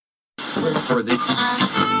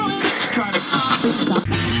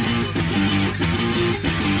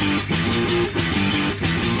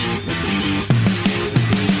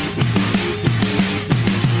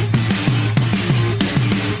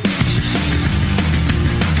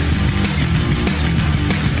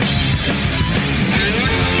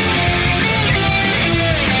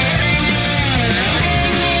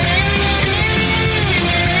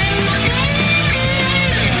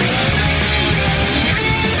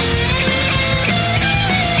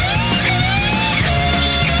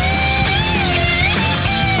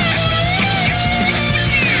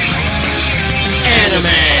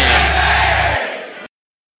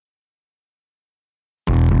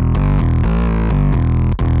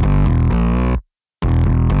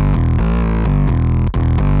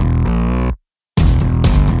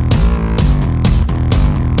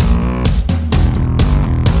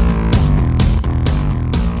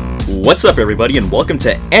What's up, everybody, and welcome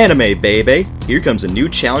to Anime Baby! Here comes a new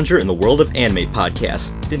challenger in the world of anime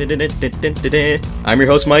podcasts. I'm your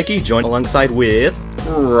host, Mikey, joined alongside with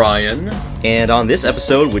Ryan. And on this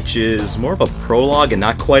episode, which is more of a prologue and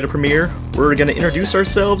not quite a premiere, we're going to introduce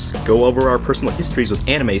ourselves, go over our personal histories with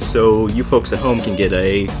anime so you folks at home can get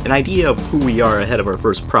an idea of who we are ahead of our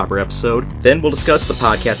first proper episode. Then we'll discuss the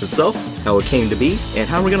podcast itself, how it came to be, and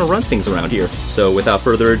how we're going to run things around here. So without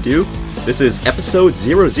further ado, this is episode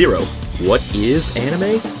 00. What is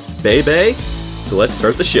anime, baby? So let's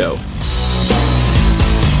start the show.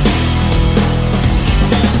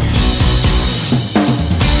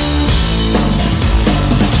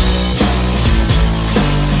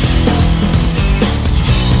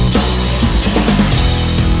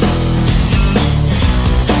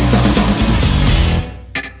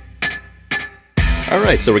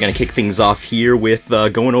 Alright, so we're going to kick things off here with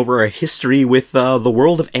going over our history with the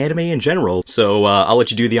world of anime in general. So I'll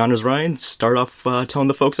let you do the honors, Ryan. Start off telling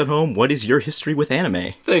the folks at home, what is your history with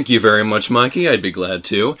anime? Thank you very much, Mikey. I'd be glad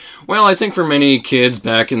to. Well, I think for many kids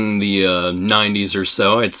back in the 90s or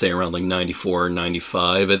so, I'd say around like 94 or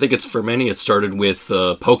 95, I think for many it started with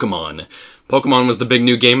Pokemon. Pokemon was the big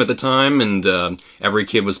new game at the time, and every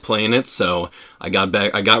kid was playing it, so I got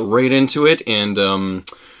right into it, and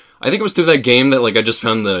I think it was through that game that I just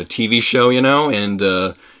found the TV show, and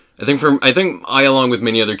I think I, along with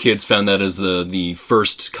many other kids, found that as the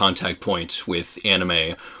first contact point with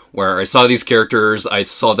anime, where I saw these characters, I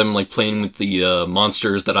saw them playing with the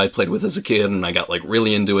monsters that I played with as a kid, and I got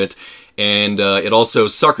really into it, and it also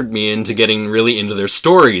suckered me into getting really into their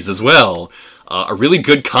stories as well. A really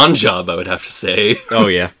good con job, I would have to say. Oh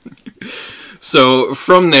yeah. So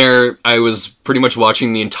from there, I was pretty much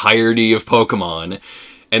watching the entirety of Pokemon.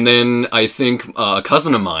 And then I think a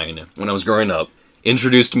cousin of mine, when I was growing up,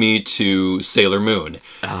 introduced me to Sailor Moon.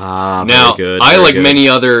 Ah, now, very good. I like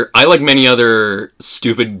many other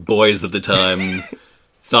stupid boys at the time,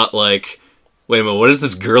 thought wait a minute, what is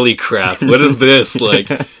this girly crap? What is this?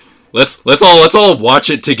 Let's all watch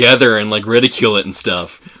it together and ridicule it and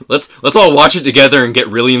stuff. Let's all watch it together and get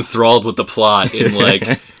really enthralled with the plot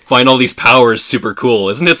and find all these powers super cool.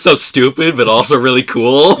 Isn't it so stupid, but also really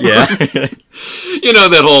cool? Yeah.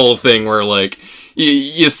 That whole thing where,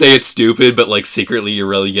 you say it's stupid, but, secretly you're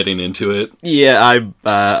really getting into it. Yeah,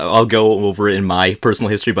 I'll go over it in my personal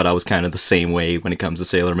history, but I was kind of the same way when it comes to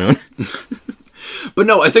Sailor Moon. But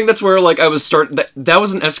no, I think that's where, I was that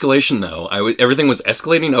was an escalation, though. Everything was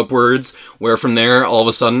escalating upwards, where from there, all of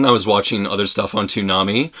a sudden, I was watching other stuff on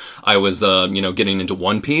Toonami. I was, getting into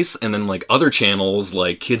One Piece, and then, other channels,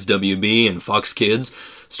 like Kids WB and Fox Kids,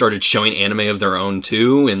 started showing anime of their own,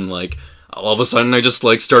 too, and, all of a sudden, I just,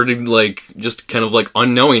 started, just kind of,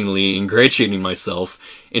 unknowingly ingratiating myself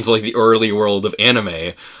into, the early world of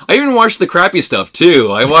anime. I even watched the crappy stuff,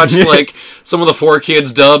 too. I watched, some of the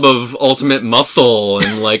 4Kids dub of Ultimate Muscle,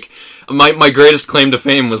 and, my greatest claim to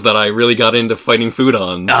fame was that I really got into fighting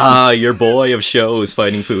foodons. Ah, your boy of shows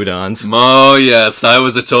fighting foodons. Oh, yes, I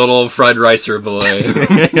was a total fried ricer boy.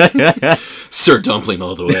 Sir Dumpling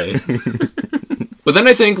all the way. But then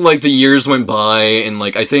I think, the years went by, and,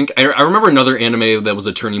 I remember another anime that was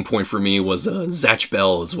a turning point for me was Zatch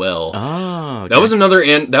Bell as well. Oh, okay. That was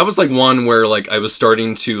that was, one where, I was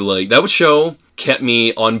starting to, that show kept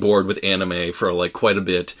me on board with anime for, quite a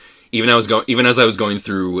bit, even as I was going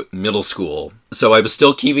through middle school. So I was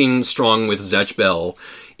still keeping strong with Zatch Bell,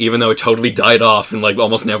 even though it totally died off, and,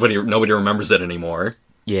 almost nobody remembers it anymore.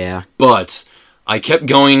 Yeah. But I kept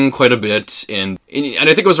going quite a bit, and I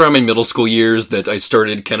think it was around my middle school years that I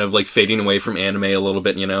started kind of fading away from anime a little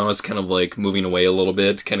bit, I was kind of moving away a little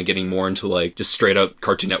bit, kind of getting more into just straight up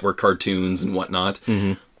Cartoon Network cartoons and whatnot.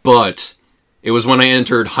 Mm-hmm. But It was when I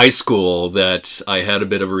entered high school that I had a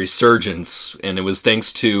bit of a resurgence, and it was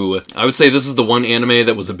thanks to, I would say this is the one anime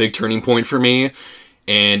that was a big turning point for me,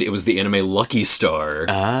 and it was the anime Lucky Star.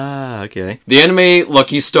 Ah, okay. The anime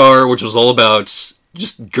Lucky Star, which was all about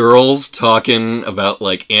just girls talking about,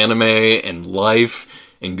 like, anime and life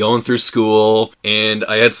and going through school, and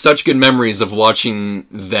I had such good memories of watching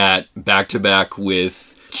that back-to-back with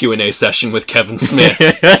Q&A session with Kevin Smith,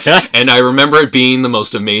 and I remember it being the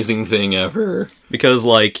most amazing thing ever. Because,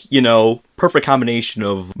 like, you know, perfect combination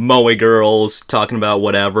of moe girls talking about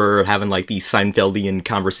whatever, having, like, these Seinfeldian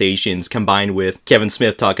conversations, combined with Kevin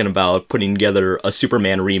Smith talking about putting together a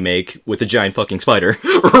Superman remake with a giant fucking spider.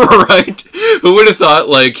 Right? Who would have thought,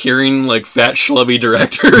 like, hearing, like, fat schlubby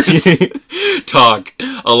directors talk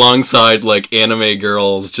alongside, like, anime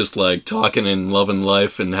girls just, like, talking and loving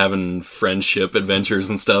life and having friendship adventures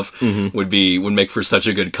and stuff would make for such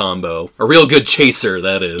a good combo. A real good chaser,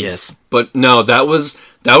 that is. Yes. But no, that was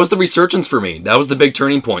the resurgence for me. That was the big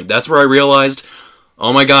turning point. That's where I realized,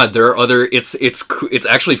 oh my god, there are other. It's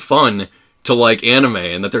actually fun to like anime,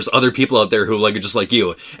 and that there's other people out there who like it just like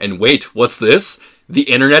you. And wait, what's this? The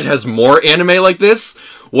internet has more anime like this?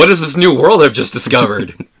 What is this new world I've just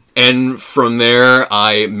discovered? And from there,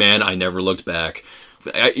 I never looked back.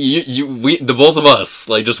 The both of us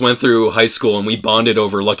like just went through high school and we bonded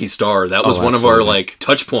over Lucky Star. That was one of our like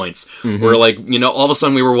touch points. Where like, you know, all of a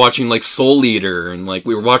sudden we were watching like Soul Eater and like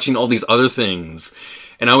we were watching all these other things.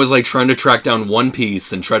 And I was like trying to track down One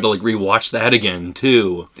Piece and try to like rewatch that again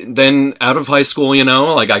too. Then out of high school, you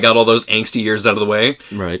know, like I got all those angsty years out of the way.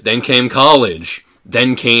 Right. Then came college.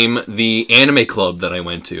 Then came the anime club that I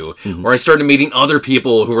went to, where I started meeting other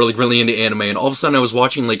people who were like really into anime, and all of a sudden I was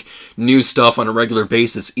watching like new stuff on a regular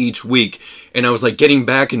basis each week, and I was like getting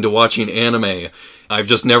back into watching anime. I've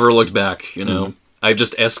just never looked back, you know? I've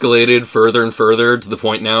just escalated further and further to the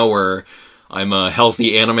point now where I'm a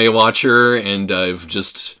healthy anime watcher, and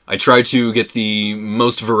I try to get the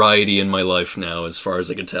most variety in my life now, as far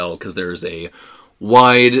as I can tell, because there's a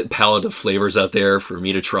wide palette of flavors out there for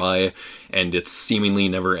me to try, and it's seemingly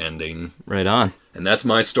never ending. Right on. And that's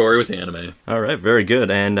my story with anime. Alright, very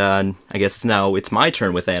good. And I guess it's my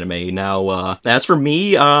turn with anime. Now, as for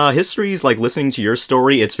me, history's like listening to your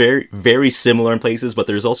story. It's very, very similar in places, but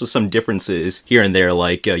there's also some differences here and there.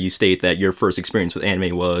 Like, you state that your first experience with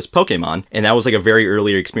anime was Pokemon, and that was like a very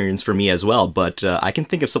earlier experience for me as well, but I can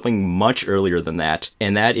think of something much earlier than that,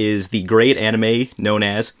 and that is the great anime known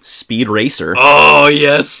as Speed Racer. Oh,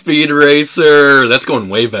 yes, Speed Racer! That's going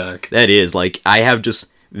way back. That is, like, I have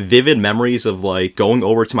just vivid memories of like going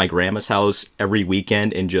over to my grandma's house every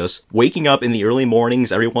weekend and just waking up in the early mornings.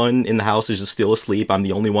 Everyone in the house is just still asleep. I'm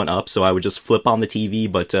the only one up, so I would just flip on the TV,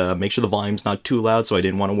 but make sure the volume's not too loud so I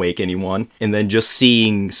didn't want to wake anyone. And then just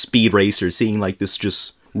seeing Speed Racer, seeing like this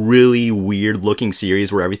just really weird looking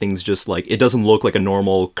series where everything's just like, it doesn't look like a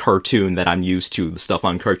normal cartoon that I'm used to, the stuff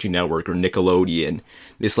on Cartoon Network or Nickelodeon.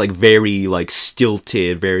 This like very like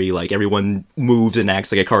stilted, very like everyone moves and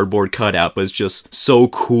acts like a cardboard cutout, but it's just so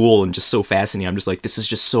cool and just so fascinating. I'm just like, this is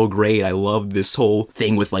just so great. I love this whole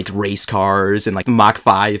thing with like race cars and like Mach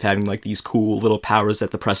 5 having like these cool little powers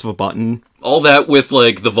at the press of a button. All that with,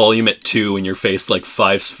 like, the volume at 2 and your face, like,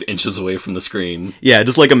 5 inches away from the screen. Yeah,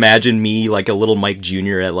 just, like, imagine me, like, a little Mike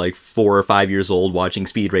Jr. at, like, 4 or 5 years old watching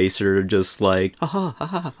Speed Racer, just like, ha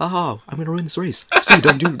ha, I'm gonna win this race. See,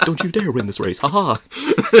 don't you dare win this race, ha.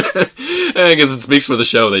 I guess it speaks for the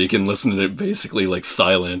show that you can listen to it basically, like,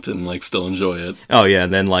 silent and, like, still enjoy it. Oh, yeah,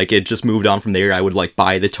 and then, like, it just moved on from there. I would, like,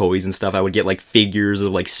 buy the toys and stuff. I would get, like, figures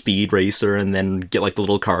of, like, Speed Racer, and then get, like, the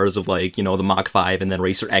little cars of, like, you know, the Mach 5, and then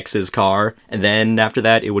Racer X's car. And then after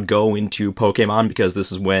that, it would go into Pokemon, because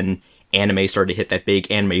this is when anime started to hit that big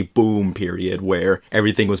anime boom period where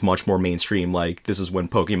everything was much more mainstream. Like, this is when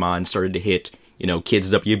Pokemon started to hit, you know,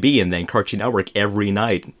 Kids WB and then Cartoon Network every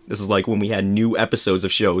night. This is like when we had new episodes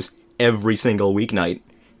of shows every single weeknight.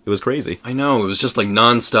 It was crazy. I know, it was just like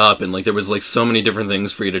non-stop, and like there was like so many different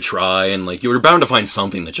things for you to try, and like you were bound to find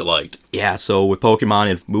something that you liked. Yeah, so with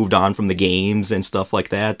Pokemon, it moved on from the games and stuff like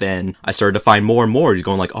that. Then I started to find more and more. You're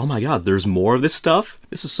going like, oh my god, there's more of this stuff?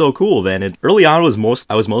 This is so cool. Then early on,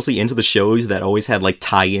 I was mostly into the shows that always had like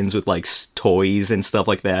tie-ins with like toys and stuff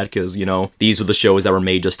like that, because, you know, these were the shows that were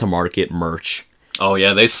made just to market merch. Oh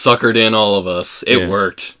yeah, they suckered in all of us. It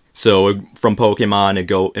worked. So from Pokemon,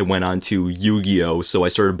 it went on to Yu-Gi-Oh! So I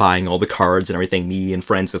started buying all the cards and everything. Me and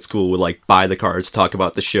friends at school would like buy the cards, talk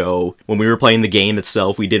about the show. When we were playing the game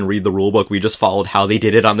itself, we didn't read the rulebook. We just followed how they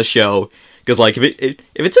did it on the show. Because, like, if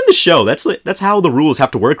it's in the show, that's how the rules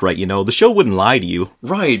have to work, right? You know, the show wouldn't lie to you.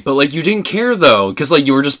 Right, but, like, you didn't care, though, because, like,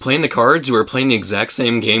 you were just playing the cards, you were playing the exact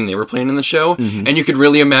same game they were playing in the show, and you could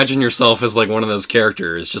really imagine yourself as, like, one of those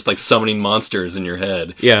characters, just, like, summoning monsters in your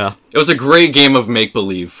head. Yeah. It was a great game of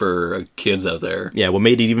make-believe for kids out there. Yeah, what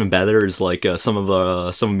made it even better is, like, some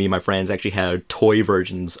of me and my friends actually had toy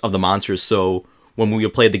versions of the monsters, so when we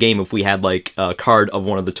would play the game, if we had, like, a card of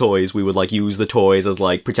one of the toys, we would, like, use the toys as,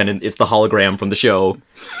 like, pretending it's the hologram from the show.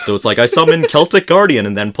 So it's like, I summon Celtic Guardian,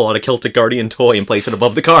 and then pull out a Celtic Guardian toy and place it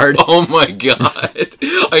above the card. Oh my god.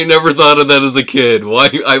 I never thought of that as a kid. Why?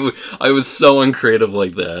 I was so uncreative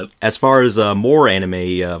like that. As far as more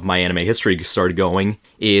anime, my anime history started going,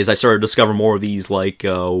 is I started to discover more of these, like,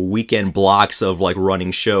 weekend blocks of, like,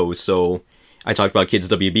 running shows. So I talked about Kids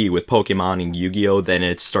WB with Pokemon and Yu-Gi-Oh! Then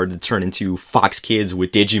it started to turn into Fox Kids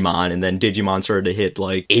with Digimon, and then Digimon started to hit,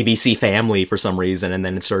 like, ABC Family for some reason, and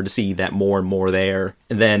then it started to see that more and more there.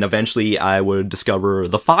 And then eventually I would discover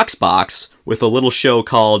the Fox Box with a little show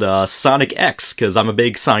called Sonic X, because I'm a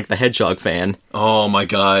big Sonic the Hedgehog fan. Oh my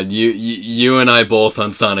god, you and I both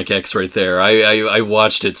on Sonic X right there. I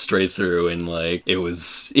watched it straight through, and, like, it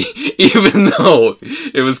was, even though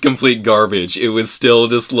it was complete garbage, it was still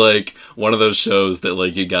just, like, one of those shows that,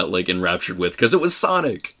 like, you got, like, enraptured with, because it was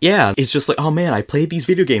Sonic. Yeah, it's just like, oh man, I played these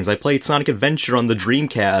video games. I played Sonic Adventure on the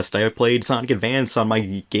Dreamcast. I played Sonic Advance on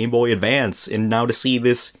my Game Boy Advance, and now to see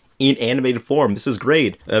this in animated form, this is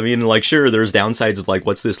great. I mean, like, sure, there's downsides of, like,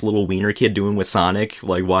 what's this little wiener kid doing with Sonic?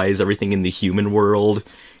 Like, why is everything in the human world?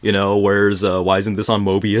 You know, why isn't this on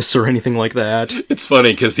Mobius or anything like that? It's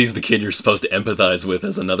funny, because he's the kid you're supposed to empathize with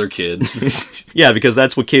as another kid. Yeah, because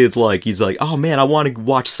that's what kids like. He's like, oh man, I want to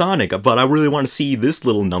watch Sonic, but I really want to see this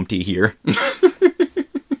little numpty here.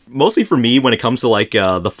 Mostly for me, when it comes to, like,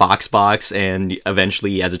 the Fox Box, and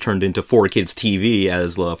eventually as it turned into 4Kids TV,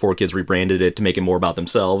 as 4Kids rebranded it to make it more about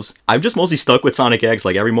themselves, I'm just mostly stuck with Sonic X.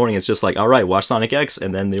 Like, every morning it's just like, alright, watch Sonic X,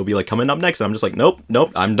 and then they'll be like, coming up next, and I'm just like, nope,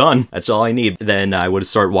 I'm done. That's all I need. Then I would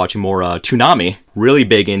start watching more Toonami. Really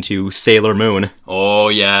big into Sailor Moon. Oh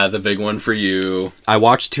yeah, the big one for you. I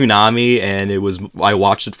watched Toonami, and I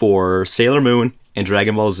watched it for Sailor Moon and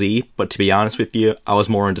Dragon Ball Z, but to be honest with you, I was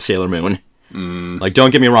more into Sailor Moon. Like,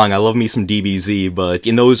 don't get me wrong, I love me some DBZ, but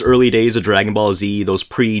in those early days of Dragon Ball Z, those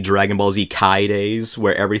pre-Dragon Ball Z Kai days,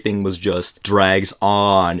 where everything was just drags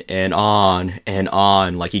on and on and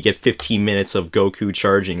on, like, you get 15 minutes of Goku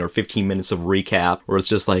charging, or 15 minutes of recap, where it's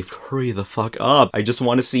just like, hurry the fuck up, I just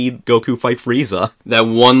want to see Goku fight Frieza. That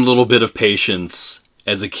one little bit of patience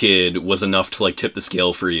as a kid was enough to, like, tip the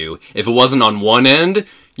scale for you. If it wasn't on one end,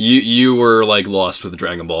 you were, like, lost with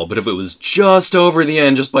Dragon Ball, but if it was just over the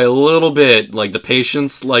end, just by a little bit, like the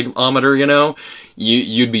patience, like, ometer, you know,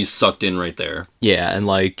 you'd be sucked in right there. Yeah, and,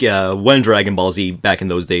 like, when Dragon Ball Z back in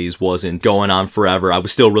those days wasn't going on forever, I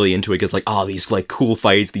was still really into it, because, like, oh, these, like, cool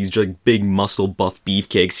fights, these, like, big muscle buff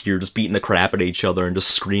beefcakes here just beating the crap at each other and just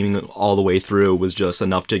screaming all the way through was just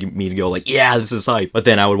enough to get me to go, like, yeah, this is hype. But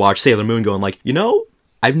then I would watch Sailor Moon going, like, you know,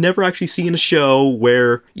 I've never actually seen a show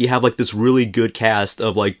where you have, like, this really good cast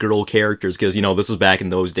of, like, girl characters, because, you know, this was back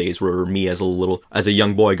in those days where me as a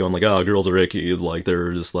young boy going, like, oh, girls are icky, like,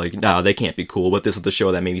 they're just like, no, they can't be cool, but this is the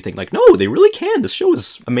show that made me think, like, no, they really can, this show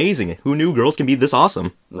is amazing, who knew girls can be this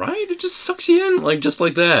awesome? Right? It just sucks you in, like, just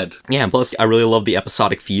like that. Yeah, and plus, I really love the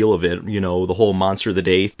episodic feel of it, you know, the whole Monster of the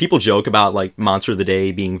Day. People joke about, like, Monster of the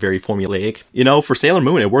Day being very formulaic. You know, for Sailor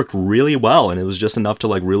Moon, it worked really well, and it was just enough to,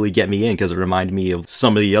 like, really get me in, because it reminded me of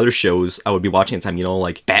some of the other shows I would be watching at the time, you know,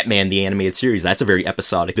 like Batman the Animated Series. That's a very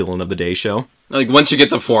episodic villain of the day show. Like, once you get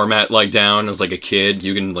the format, like, down as, like, a kid,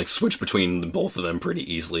 you can, like, switch between both of them pretty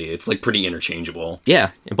easily. It's, like, pretty interchangeable.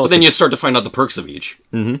 Yeah. And but then you start to find out the perks of each.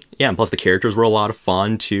 Mm-hmm. Yeah, and plus the characters were a lot of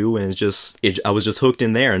fun, too, and I was just hooked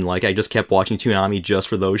in there, and, like, I just kept watching Toonami just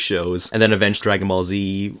for those shows. And then eventually Dragon Ball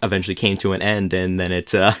Z eventually came to an end, and then we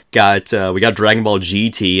got Dragon Ball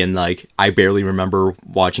GT, and, like, I barely remember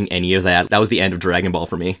watching any of that. That was the end of Dragon Ball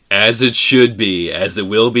for me. As it should be, as it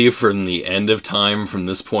will be from the end of time from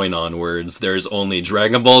this point onwards. There's only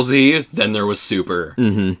Dragon Ball Z, then there was Super.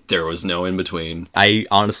 Mm-hmm. There was no in between. I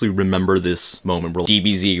honestly remember this moment where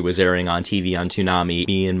DBZ was airing on TV on Toonami.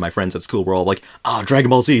 Me and my friends at school were all like, oh,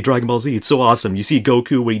 Dragon Ball Z, it's so awesome. You see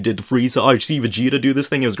Goku, what he did to Frieza, oh, you see Vegeta do this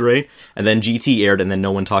thing, it was great. And then GT aired, and then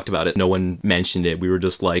no one talked about it. No one mentioned it. We were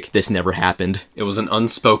just like, this never happened. It was an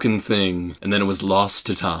unspoken thing, and then it was lost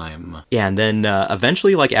to time. Yeah, and then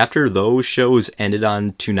eventually, like, after those shows ended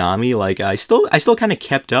on Toonami, like, I still kind of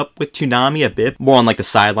kept up with Toonami. bit, more on like the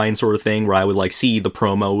sideline sort of thing, where I would like see the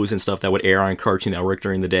promos and stuff that would air on Cartoon Network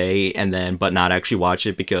during the day, and then but not actually watch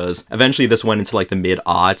it, because eventually this went into like the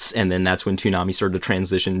mid-aughts, and then that's when Toonami started to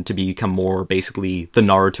transition to become more basically the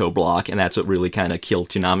Naruto block, and that's what really kind of killed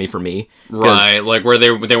Toonami for me. Right, like where they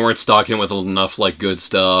weren't stocking with enough like good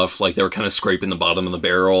stuff, like they were kind of scraping the bottom of the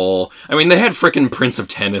barrel. I mean, they had frickin' Prince of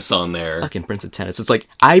Tennis on there. Fucking Prince of Tennis. It's like,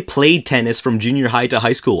 I played tennis from junior high to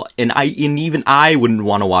high school, and even I wouldn't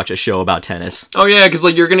want to watch a show about tennis. Oh yeah, because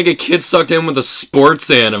like you're gonna get kids sucked in with a sports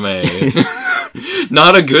anime.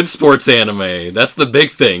 Not a good sports anime. That's the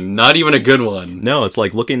big thing. Not even a good one. No, it's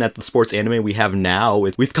like looking at the sports anime we have now,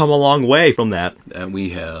 we've come a long way from that. That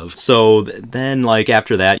we have. So then, like,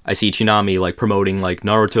 after that, I see Toonami, like, promoting, like,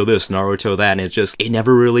 Naruto this, Naruto that, and it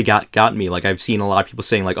never really got me. Like, I've seen a lot of people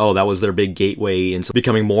saying, like, oh, that was their big gateway into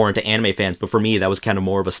becoming more into anime fans, but for me, that was kind of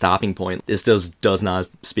more of a stopping point. This does not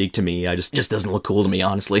speak to me. Just doesn't look cool to me,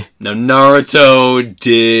 honestly. Now, Naruto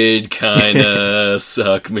did kind of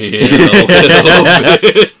suck me in a little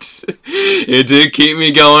bit. It did keep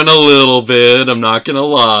me going a little bit, I'm not gonna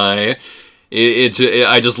lie.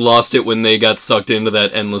 I just lost it when they got sucked into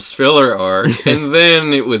that endless filler arc, and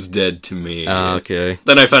then it was dead to me. Okay.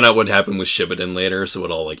 Then I found out what happened with Shippuden later, so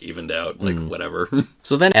it all, like, evened out. Like, whatever.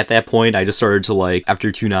 So then, at that point, I just started to, like,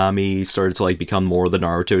 after Toonami started to, like, become more of the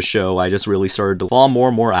Naruto show, I just really started to fall more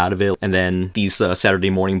and more out of it, and then these Saturday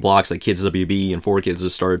morning blocks, like Kids WB and 4Kids,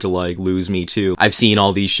 just started to, like, lose me, too. I've seen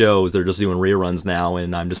all these shows, they're just doing reruns now,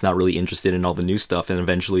 and I'm just not really interested in all the new stuff, and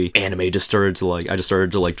eventually, anime just started to, like, I just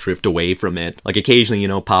started to, like, drift away from it. Like, occasionally,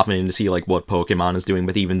 popping in to see, like, what Pokemon is doing,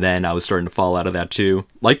 but even then, I was starting to fall out of that, too.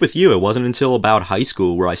 Like with you, it wasn't until about high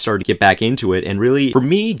school where I started to get back into it, and really, for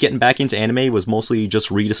me, getting back into anime was mostly just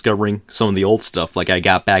rediscovering some of the old stuff. Like, I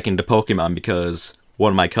got back into Pokemon because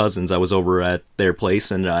one of my cousins, I was over at their place,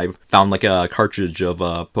 and I found, like, a cartridge of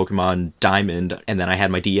Pokemon Diamond, and then I had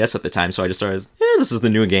my DS at the time, so I just started, this is the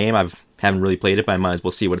new game, haven't really played it, but I might as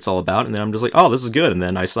well see what it's all about. And then I'm just like, oh, this is good. And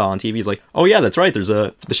then I saw on TV, it's like, oh yeah, that's right,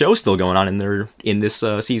 the show's still going on, and they're in this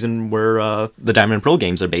season where the Diamond and Pearl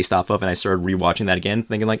games are based off of, and I started rewatching that again,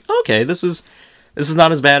 thinking like, okay, this is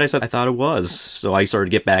not as bad as I thought it was. So I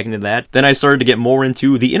started to get back into that. Then I started to get more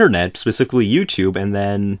into the internet, specifically YouTube, and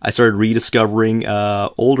then I started rediscovering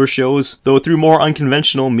older shows, though through more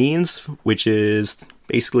unconventional means, which is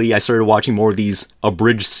basically, I started watching more of these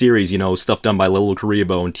abridged series, stuff done by Little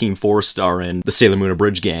Kuribo and Team 4-Star and the Sailor Moon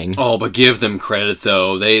Abridged gang. Oh, but give them credit,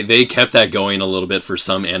 though. They kept that going a little bit for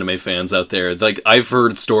some anime fans out there. Like, I've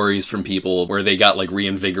heard stories from people where they got, like,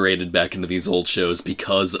 reinvigorated back into these old shows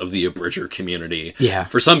because of the abridger community. Yeah.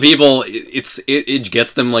 For some people, it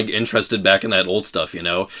gets them, like, interested back in that old stuff,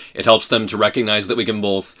 It helps them to recognize that we can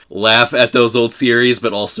both laugh at those old series,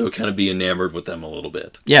 but also kind of be enamored with them a little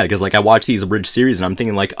bit. Yeah, because, like, I watch these abridged series, and I'm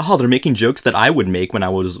thinking, like, oh, they're making jokes that I would make when I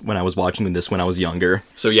was watching this when I was younger.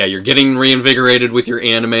 So yeah, you're getting reinvigorated with your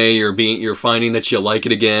anime, you're finding that you like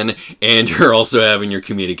it again, and you're also having your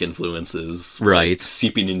comedic influences right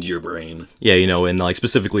seeping into your brain. Yeah, and like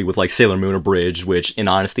specifically with like Sailor Moon Abridged, which in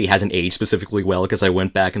honesty hasn't aged specifically well, because I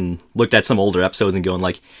went back and looked at some older episodes and going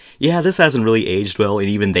like, yeah, this hasn't really aged well, and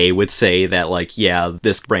even they would say that, like, yeah,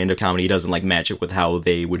 this brand of comedy doesn't, like, match it with how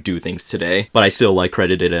they would do things today. But I still, like,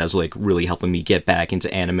 credit it as, like, really helping me get back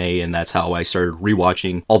into anime, and that's how I started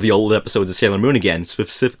rewatching all the old episodes of Sailor Moon again,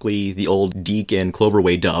 specifically the old Deke and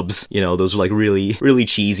Cloverway dubs. Those are, like, really, really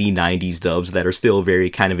cheesy 90s dubs that are still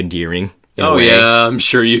very kind of endearing. Oh yeah, I'm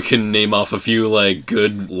sure you can name off a few, like,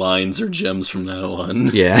 good lines or gems from that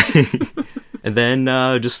one. Yeah. And then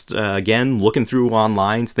again, looking through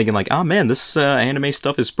online, thinking like, oh man, this anime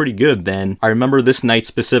stuff is pretty good. Then I remember this night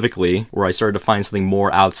specifically where I started to find something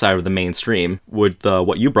more outside of the mainstream with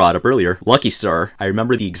what you brought up earlier, Lucky Star. I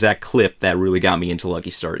remember the exact clip that really got me into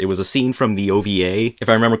Lucky Star. It was a scene from the OVA. If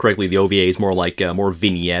I remember correctly, the OVA is more like more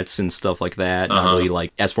vignettes and stuff like that, not really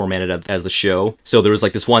like as formatted as the show. So there was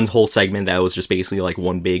like this one whole segment that was just basically like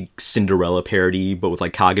one big Cinderella parody, but with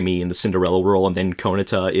like Kagami in the Cinderella role, and then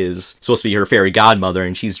Konata is supposed to be her fairy godmother,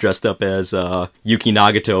 and she's dressed up as Yuki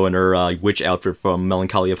Nagato in her witch outfit from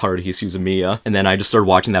Melancholy of Haruhi Suzumiya. And then I just started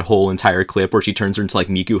watching that whole entire clip where she turns her into like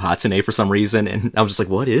Miku Hatsune for some reason, and I was just like,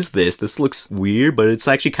 what is this? This looks weird, but it's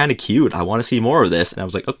actually kind of cute. I want to see more of this. And I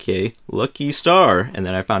was like, okay, Lucky Star. And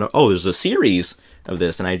then I found out, oh, there's a series of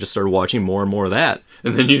this, and I just started watching more and more of that.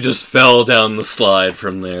 And then you just fell down the slide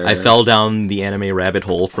from there. I fell down the anime rabbit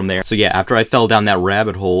hole from there. So yeah, after I fell down that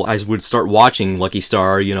rabbit hole, I would start watching Lucky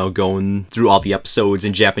Star, going through all the episodes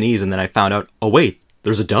in Japanese, and then I found out, oh wait,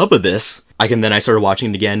 there's a dub of this. I started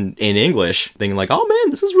watching it again in English, thinking like, oh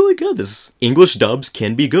man, this is really good. This English dubs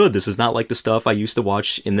can be good. This is not like the stuff I used to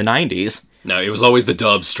watch in the 90s. No, it was always the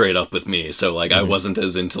dubs straight up with me, so, like, I wasn't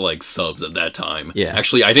as into, like, subs at that time. Yeah.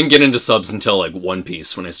 Actually, I didn't get into subs until, like, One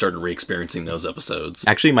Piece, when I started re-experiencing those episodes.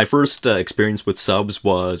 Actually, my first experience with subs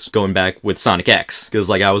was going back with Sonic X, because,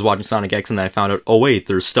 like, I was watching Sonic X and then I found out, oh wait,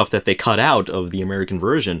 there's stuff that they cut out of the American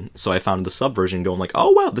version, so I found the sub version going like, oh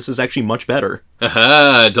wow, this is actually much better.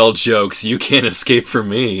 Aha, adult jokes, you can't escape from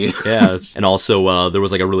me. Yeah, and also, there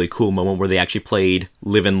was, like, a really cool moment where they actually played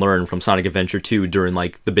Live and Learn from Sonic Adventure 2 during,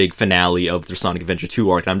 like, the big finale of their Sonic Adventure 2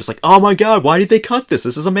 arc, and I'm just like, oh my god, why did they cut this?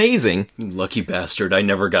 This is amazing. You lucky bastard, I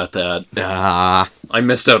never got that. Ah. I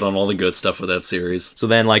missed out on all the good stuff with that series. So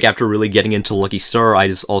then, like, after really getting into Lucky Star, I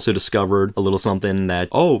just also discovered a little something that,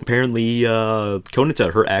 oh, apparently,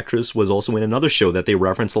 Konata, her actress, was also in another show that they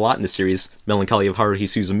reference a lot in the series, Melancholy of Haruhi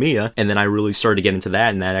Suzumiya, and then I really started to get into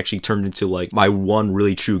that, and that actually turned into, like, my one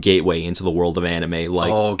really true gateway into the world of anime. Like,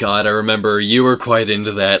 oh god, I remember you were quite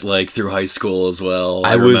into that, like, through high school as well.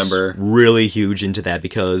 I was remember. really huge into that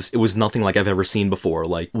because it was nothing like I've ever seen before.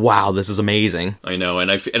 Like, wow, this is amazing. I know, and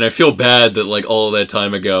I feel bad that, like, all that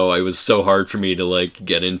time ago, it was so hard for me to, like,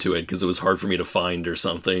 get into it, because it was hard for me to find or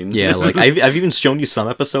something. Yeah, like, I've even shown you some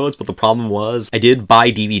episodes, but the problem was, I did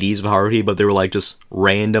buy DVDs of Haruhi, but they were, like, just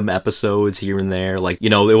random episodes here and there. Like, you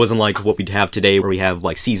know, it wasn't like what we'd have today, where we have,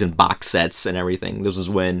 like, season box sets and everything. This was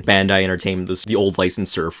when Bandai Entertainment, the old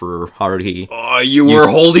licensor for Haruhi. Oh, you were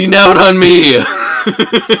holding out on me!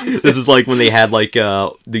 This is like when they had like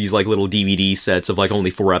these like little DVD sets of like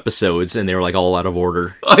only 4 episodes, and they were like all out of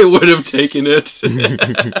order. I would have taken it.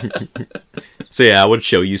 So yeah, I would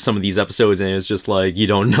show you some of these episodes, and it's just like you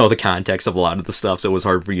don't know the context of a lot of the stuff, so it was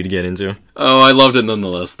hard for you to get into. Oh, I loved it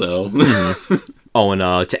nonetheless, though. Oh,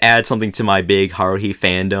 and to add something to my big Haruhi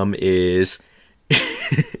fandom is.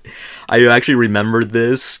 I actually remembered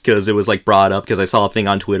this because it was like brought up because I saw a thing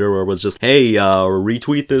on Twitter where it was just, hey,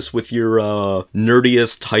 retweet this with your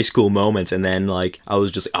nerdiest high school moments, and then like I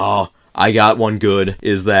was just, oh, I got one good,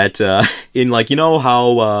 is that in like, you know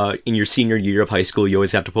how in your senior year of high school you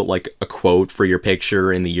always have to put like a quote for your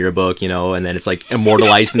picture in the yearbook, you know, and then it's like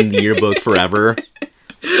immortalized in the yearbook forever.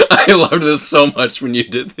 I loved this so much when you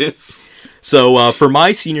did this. So for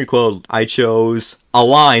my senior quote, I chose a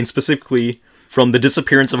line specifically from The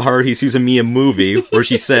Disappearance of Haruhi Suzumiya movie, where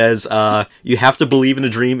she says, you have to believe in a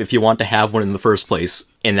dream if you want to have one in the first place.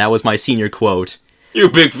 And that was my senior quote. You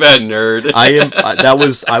big fat nerd.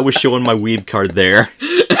 I was showing my weeb card there.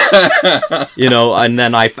 You know, and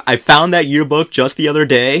then I found that yearbook just the other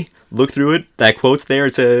day, looked through it, that quote's there,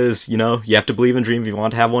 it says, you know, you have to believe in a dream if you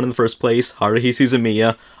want to have one in the first place, Haruhi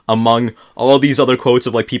Suzumiya, among all these other quotes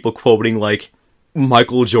of, like, people quoting, like,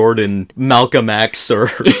 Michael Jordan, Malcolm X, or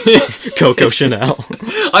Coco Chanel.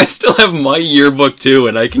 I still have my yearbook too,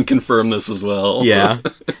 and I can confirm this as well. Yeah.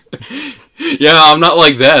 Yeah, I'm not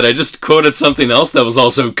like that. I just quoted something else that was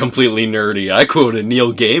also completely nerdy. I quoted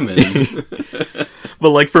Neil Gaiman. But,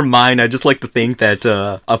 like, for mine, I just like to think that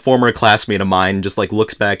a former classmate of mine just, like,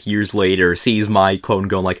 looks back years later, sees my quote and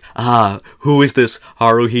going, like, who is this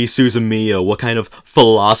Haruhi Suzumiya? What kind of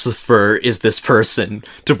philosopher is this person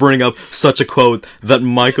to bring up such a quote that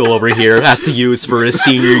Michael over here has to use for his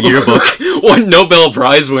senior yearbook? What Nobel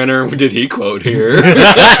Prize winner did he quote here?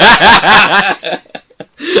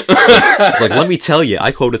 It's like, let me tell you,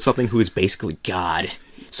 I quoted something who is basically God.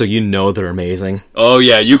 So you know they're amazing. Oh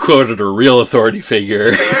yeah, you quoted a real authority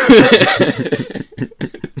figure.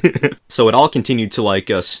 So it all continued to,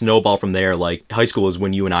 like, snowball from there. Like, high school is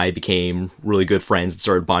when you and I became really good friends and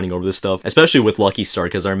started bonding over this stuff. Especially with Lucky Star,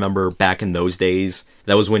 because I remember back in those days,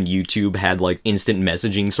 that was when YouTube had, like, instant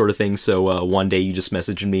messaging sort of thing. So one day you just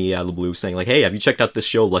messaged me out of the blue saying, like, hey, have you checked out this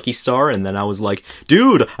show Lucky Star? And then I was like,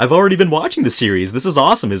 dude, I've already been watching the series. This is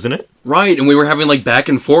awesome, isn't it? Right, and we were having, like, back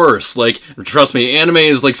and forth. Like, trust me, anime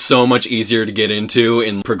is, like, so much easier to get into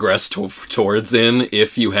and progress towards in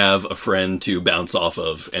if you have a friend to bounce off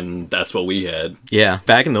of, and that's what we had. Yeah,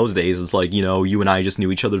 back in those days, it's like, you know, you and I just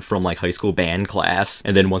knew each other from, like, high school band class,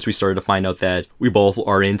 and then once we started to find out that we both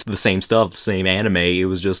are into the same stuff, the same anime, it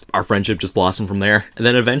was just, our friendship just blossomed from there. And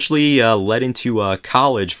then eventually led into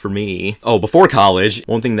college for me. Oh, before college,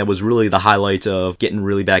 one thing that was really the highlight of getting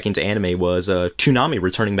really back into anime was Toonami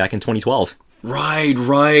returning back in 2012. Right,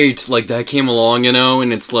 like, that came along, you know,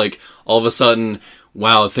 and it's like, all of a sudden,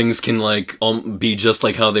 wow, things can like be just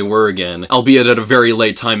like how they were again, albeit at a very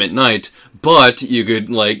late time at night. But you could,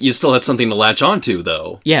 like, you still had something to latch onto,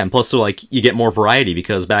 though. Yeah, and plus, so, like, you get more variety,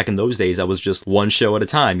 because back in those days, I was just one show at a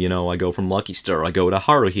time, you know, I go from Lucky Star, I go to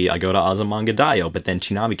Haruhi, I go to Azumanga Daioh, but then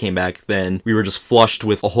Toonami came back, then we were just flushed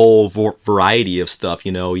with a whole variety of stuff,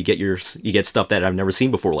 you know, you get stuff that I've never seen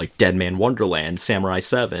before, like Dead Man Wonderland, Samurai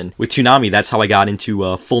 7. With Toonami, that's how I got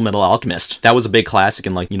into Full Metal Alchemist. That was a big classic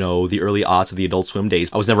in, like, you know, the early aughts of the Adult Swim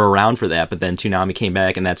days. I was never around for that, but then Toonami came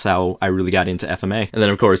back, and that's how I really got into FMA. And then,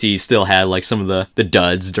 of course, he still had like some of the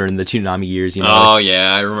duds during the Toonami years, you know. Oh, like,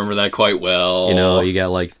 yeah, I remember that quite well. You know, you got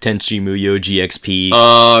like Tenchi Muyo GXP.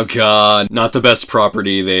 Oh, God. Not the best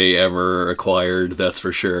property they ever acquired, that's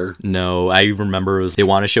for sure. No, I remember they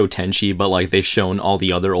want to show Tenchi, but like they've shown all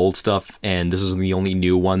the other old stuff, and this was the only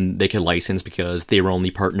new one they could license because they were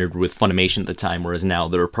only partnered with Funimation at the time, whereas now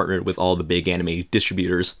they're partnered with all the big anime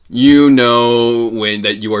distributors. You know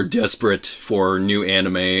that you are desperate for new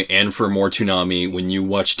anime and for more Toonami when you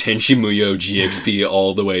watch Tenchi Muyo GXP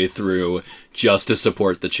all the way through just to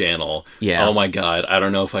support the channel. Yeah. Oh my god, I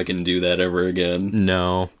don't know if I can do that ever again.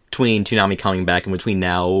 No. Between Toonami coming back and between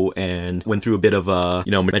now and went through a bit of a,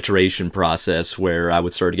 you know, maturation process where I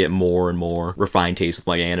would start to get more and more refined taste with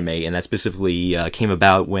my anime, and that specifically came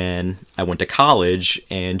about when I went to college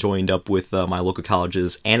and joined up with my local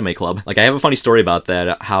college's anime club. Like, I have a funny story about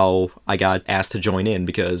that, how I got asked to join in,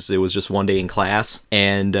 because it was just one day in class,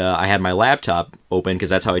 and I had my laptop open, because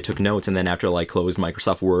that's how I took notes, and then after I closed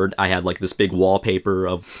Microsoft Word, I had like this big wallpaper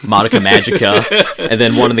of Madoka Magica, and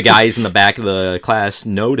then one of the guys in the back of the class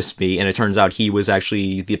noticed me, and it turns out he was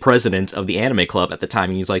actually the president of the anime club at the time,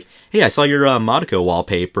 and he's like, hey, I saw your Madoka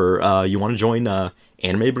wallpaper, you want to join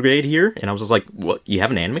Anime Brigade here? And I was just like, what, you have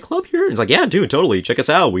an anime club here? He's like, yeah, dude, totally, check us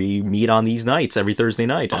out, we meet on these nights every Thursday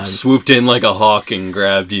night. Swooped in like a hawk and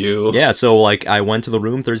grabbed you. Yeah, so like I went to the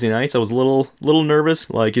room Thursday nights. I was a little nervous,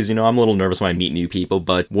 like, cause you know I'm a little nervous when I meet new people,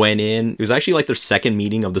 but went in. It was actually like their second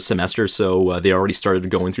meeting of the semester, so they already started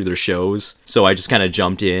going through their shows. So I just kind of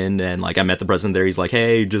jumped in, and like I met the president there. He's like,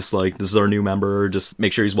 hey, just like, this is our new member, just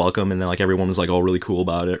make sure he's welcome. And then like everyone was like all really cool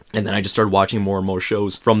about it. And then I just started watching more and more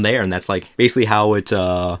shows from there, and that's like basically how it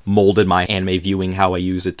molded my anime viewing, how I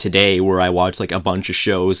use it today, where I watch like a bunch of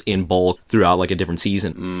shows in bulk throughout like a different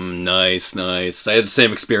season. Nice. I had the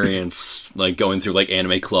same experience, like going through like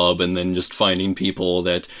anime club and then just finding people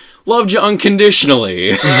that loved you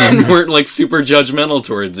unconditionally and weren't like super judgmental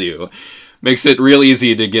towards you. Makes it real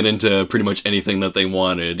easy to get into pretty much anything that they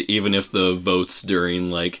wanted, even if the votes during,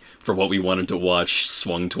 like, for what we wanted to watch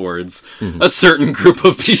swung towards a certain group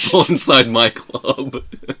of people inside my club.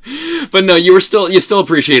 But no, you still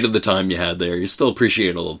appreciated the time you had there. You still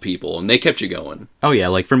appreciated all the people, and they kept you going. Oh yeah,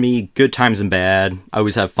 like for me, good times and bad, I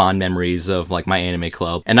always have fond memories of like my anime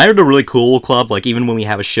club. And I had a really cool club, like even when we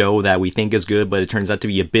have a show that we think is good, but it turns out to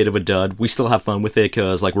be a bit of a dud, we still have fun with it,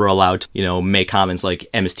 because like we're allowed to, you know, make comments like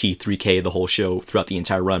MST3K the whole show throughout the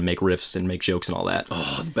entire run, make riffs and make jokes and all that.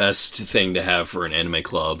 Oh, the best thing to have for an anime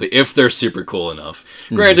club, if they're super cool enough.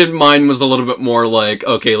 Granted, mine was a little bit more like,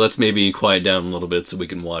 okay, let's maybe quiet down a little bit so we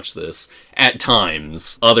can watch this. At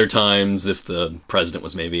times. Other times, if the president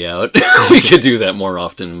was maybe out, we could do that more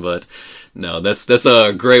often, but no, that's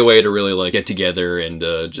a great way to really like get together and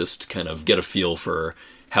just kind of get a feel for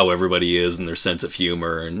how everybody is and their sense of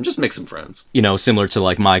humor, and just make some friends. You know, similar to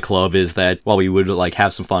like my club is that while we would like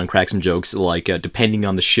have some fun, crack some jokes, like depending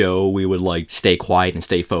on the show, we would like stay quiet and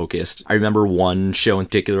stay focused. I remember one show in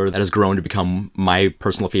particular that has grown to become my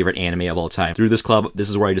personal favorite anime of all time. Through this club, this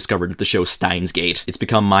is where I discovered the show Steins Gate. It's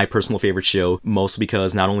become my personal favorite show, mostly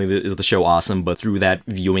because not only is the show awesome, but through that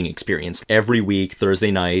viewing experience. Every week,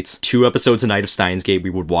 Thursday nights, 2 episodes a night of Steins Gate, we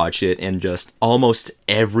would watch it, and just almost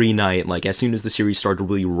every night, like as soon as the series started to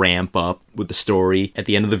really ramp up with the story, at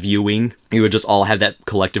the end of the viewing, we would just all have that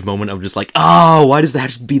collective moment of just like, oh, why does that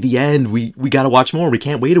have to be the end? We gotta watch more. We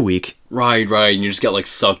can't wait a week. Right, and you just get like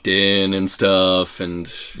sucked in and stuff,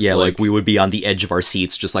 and yeah, like we would be on the edge of our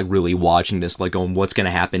seats just like really watching this, like going, what's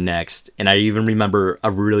gonna happen next? And I even remember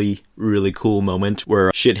a really, really cool moment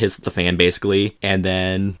where shit hits the fan basically, and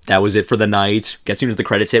then that was it for the night. As soon as the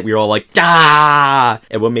credits hit, we were all like, ah!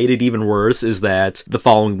 And what made it even worse is that the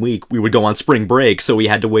following week we would go on spring break, so we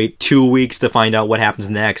had to wait 2 weeks to find out what happens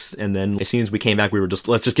next, and then as soon as we came back, we were just,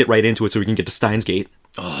 let's just get right into it so we can get to Steins Gate.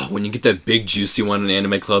 Oh, when you get that big juicy one in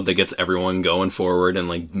Anime Club that gets everyone going forward and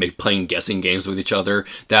like playing guessing games with each other,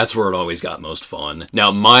 that's where it always got most fun.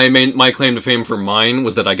 Now, my claim to fame for mine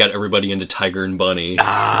was that I got everybody into Tiger and Bunny.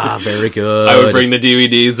 Ah, very good. I would bring the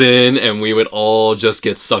DVDs in, and we would all just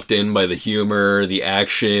get sucked in by the humor, the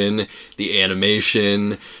action, the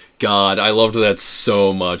animation. God, I loved that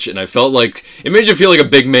so much, and I felt like it made you feel like a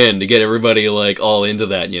big man to get everybody like all into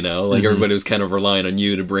that, you know? Like everybody was kind of relying on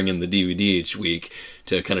you to bring in the DVD each week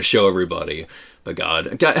to kind of show everybody. But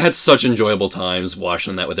God, I had such enjoyable times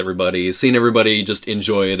watching that with everybody, seeing everybody just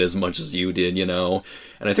enjoy it as much as you did, you know?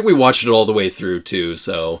 And I think we watched it all the way through, too,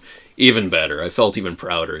 so even better. I felt even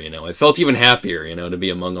prouder, you know? I felt even happier, you know, to be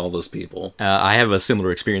among all those people. I have a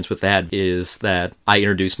similar experience with that, is that I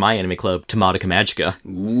introduced my anime club to Madoka Magica.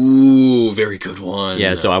 Ooh, very good one.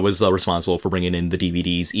 Yeah, so I was responsible for bringing in the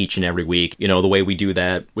DVDs each and every week. You know, the way we do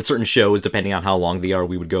that with certain shows, depending on how long they are,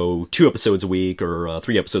 we would go 2 episodes a week or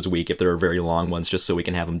 3 episodes a week if they're very long ones, just so we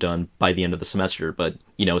can have them done by the end of the semester. But,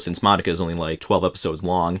 you know, since Madoka is only like 12 episodes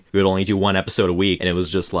long, we would only do 1 episode a week, and it was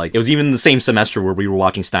just like, it was even the same semester where we were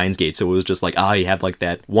watching Steins Gate, so it was just like, you have like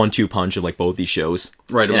that 1-2 punch of like both these shows.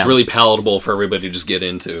 Right, it was really palatable for everybody to just get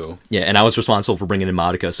into. Yeah, and I was responsible for bringing in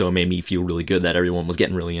Madoka, so it made me feel really good that everyone was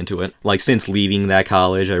getting really into it. Like, since leaving that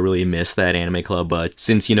college, I really miss that anime club, but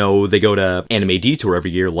since, you know, they go to Anime Detour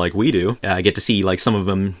every year like we do, I get to see, like, some of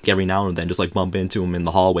them every now and then, just, like, bump into them in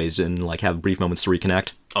the hallways and, like, have brief moments to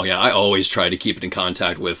reconnect. Oh yeah, I always try to keep in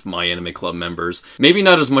contact with my anime club members. Maybe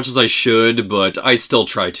not as much as I should, but I still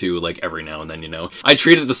try to, like, every now and then, you know? I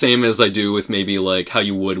treat it the same as I do with maybe, like, how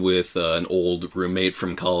you would with an old roommate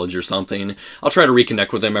from college or something. I'll try to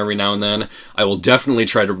reconnect with them every now and then. I will definitely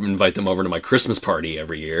try to invite them over to my Christmas party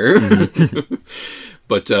every year.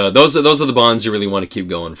 But those are the bonds you really want to keep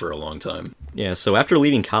going for a long time. Yeah, so after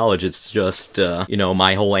leaving college, it's just, you know,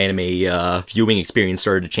 my whole anime viewing experience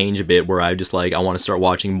started to change a bit, where I just, like, I want to start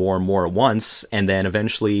watching more and more at once, and then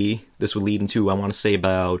eventually this would lead into, I want to say,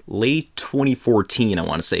 about late 2014, I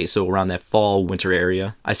want to say, so around that fall-winter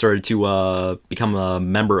area. I started to become a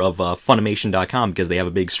member of Funimation.com, because they have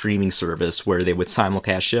a big streaming service where they would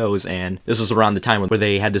simulcast shows, and this was around the time where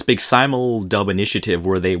they had this big simul-dub initiative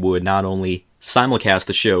where they would not only simulcast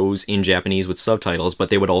the shows in Japanese with subtitles,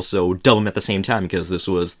 but they would also dub them at the same time, because this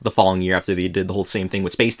was the following year after they did the whole same thing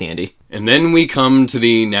with Space Dandy. And then we come to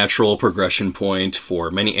the natural progression point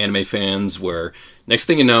for many anime fans, where next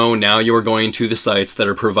thing you know, now you are going to the sites that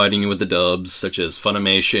are providing you with the dubs, such as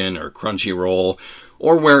Funimation or Crunchyroll,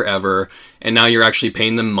 or wherever, and now you're actually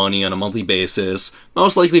paying them money on a monthly basis,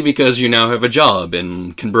 most likely because you now have a job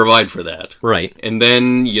and can provide for that. Right. And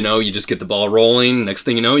then, you know, you just get the ball rolling. Next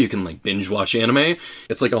thing you know, you can, like, binge watch anime.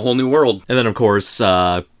 It's like a whole new world. And then, of course,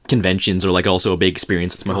 conventions are, like, also a big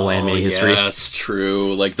experience. It's my whole anime history. Yes,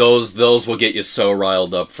 true. Like, those will get you so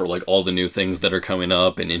riled up for, like, all the new things that are coming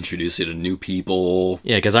up and introduce you to new people.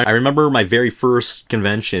 Yeah, because I remember my very first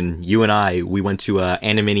convention, you and we went to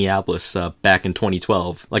Anime Minneapolis back in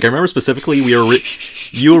 2012. Like, I remember specifically,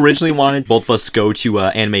 you originally wanted both of us to go to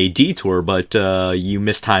Anime Detour, but you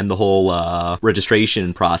mistimed the whole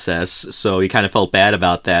registration process, so you kind of felt bad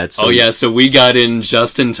about that. So so we got in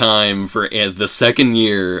just in time for the second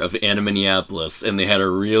year of Anime Minneapolis, and they had a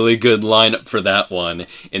really good lineup for that one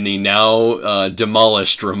in the now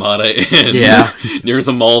demolished Ramada Inn near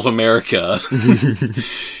the Mall of America.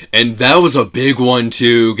 And that was a big one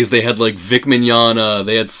too, because they had like Vic Mignogna,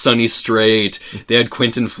 they had Sonny Strait, they had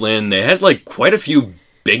Quentin Flynn, they had like quite a few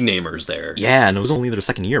big namers there. Yeah, and it was only their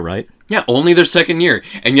second year, right? Yeah, only their second year,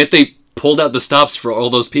 and yet they pulled out the stops for all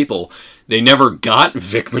those people. They never got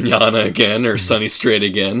Vic Mignogna again or Sonny Strait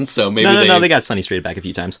again, so maybe No, they got Sonny Strait back a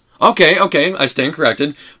few times. Okay, I stand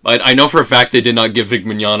corrected. But I know for a fact they did not give Vic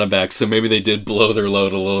Mignogna back, so maybe they did blow their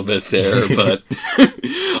load a little bit there, but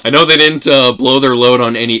I know they didn't blow their load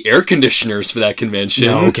on any air conditioners for that convention.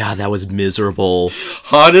 No, God, that was miserable.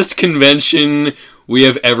 Hottest convention we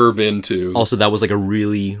have ever been to. Also, that was like a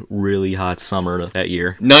really, really hot summer that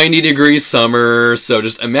year. 90-degree summer, so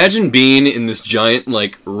just imagine being in this giant,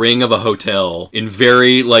 like, ring of a hotel in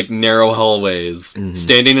very, like, narrow hallways,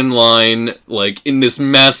 standing in line, like, in this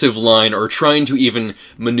massive line, or trying to even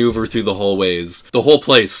maneuver through the hallways. The whole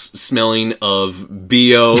place smelling of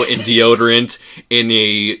BO and deodorant in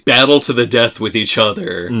a battle to the death with each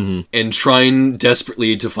other, and trying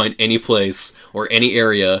desperately to find any place or any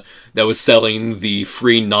area that was selling the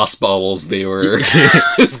free NOS bottles they were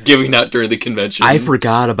giving out during the convention. I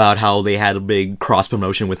forgot about how they had a big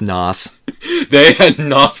cross-promotion with NOS. They had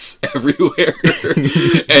NOS everywhere,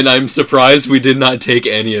 and I'm surprised we did not take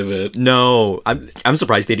any of it. No, I'm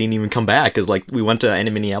surprised they didn't even come back, because, like, we went to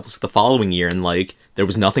Anime Minneapolis the following year, and, like, there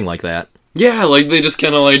was nothing like that. Yeah, like, they just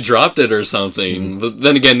kind of, like, dropped it or something. But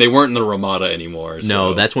then again, they weren't in the Ramada anymore. So.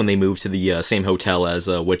 No, that's when they moved to the same hotel as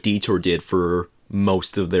what Detour did for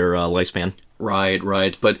most of their lifespan.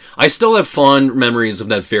 Right. But I still have fond memories of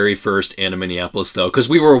that very first Anime Minneapolis, though, because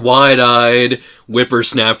we were wide-eyed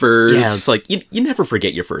whippersnappers. Yeah, it's like, you never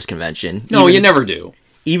forget your first convention. No, you never do.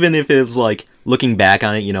 even if it's like, looking back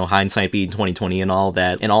on it, you know, hindsight being 2020 and all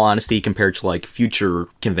that, in all honesty, compared to like future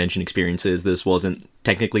convention experiences, this wasn't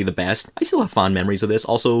technically the best. I still have fond memories of this.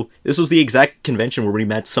 Also, this was the exact convention where we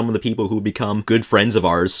met some of the people who become good friends of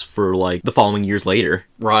ours for like the following years later.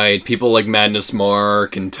 Right, people like Madness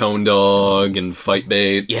Mark and Tone Dog and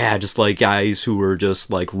Fightbait. Yeah, just like guys who were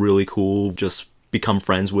just like really cool, just become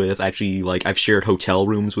friends with. Actually, like, I've shared hotel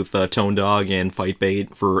rooms with Tone Dog and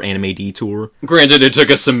Fightbait for Anime Detour. Granted, it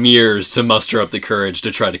took us some years to muster up the courage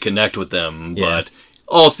to try to connect with them, but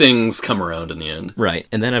all things come around in the end. Right,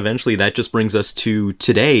 and then eventually that just brings us to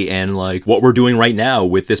today and, like, what we're doing right now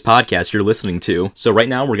with this podcast you're listening to. So right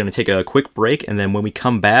now we're going to take a quick break, and then when we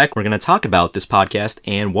come back, we're going to talk about this podcast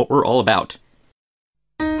and what we're all about.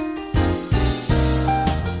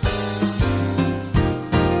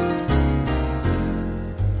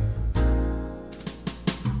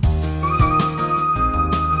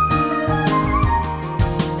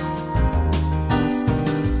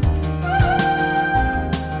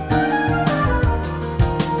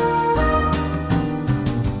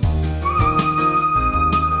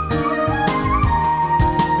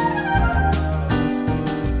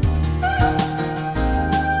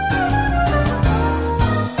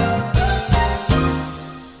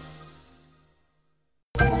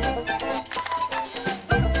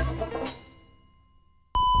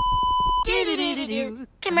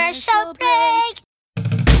 Commercial break.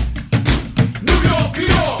 New York, New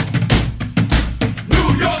York, New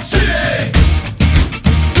York City,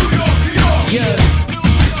 New York, New York, yeah,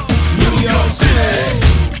 New York City,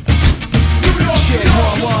 New York, Check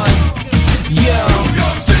 1-1, yeah, New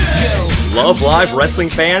York City. Love Live wrestling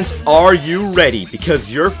fans, are you ready?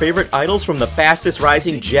 Because your favorite idols from the fastest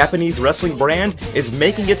rising Japanese wrestling brand is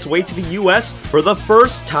making its way to the US for the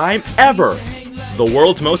first time ever. The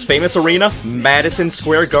world's most famous arena, Madison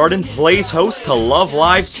Square Garden, plays host to Love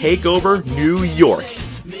Live TakeOver New York,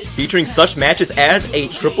 featuring such matches as a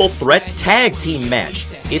triple threat tag team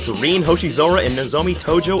match. It's Rin Hoshizora and Nozomi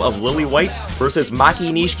Tojo of Lily White versus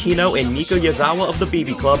Maki Nishikino and Miko Yazawa of the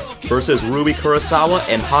BB Club versus Ruby Kurosawa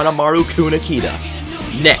and Hanamaru Kunakita.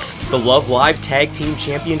 Next, the Love Live Tag Team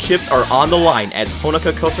Championships are on the line as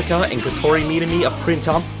Honoka Kosaka and Kotori Minami of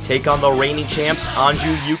Printemps take on the reigning champs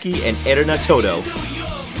Anju Yuki and Erina Todo.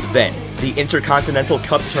 Then, the Intercontinental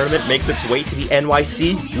Cup Tournament makes its way to the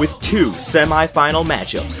NYC with two semi-final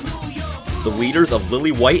matchups. The leaders of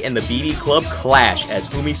Lily White and the BB Club clash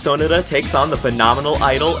as Umi Sonoda takes on the phenomenal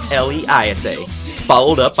idol Ellie Ayase,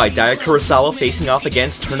 followed up by Daya Kurosawa facing off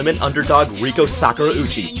against tournament underdog Riko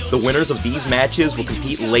Sakurauchi. The winners of these matches will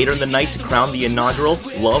compete later in the night to crown the inaugural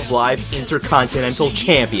Love Live Intercontinental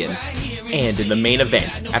Champion. And in the main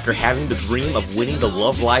event, after having the dream of winning the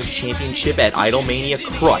Love Live Championship at Idolmania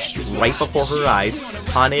crushed right before her eyes,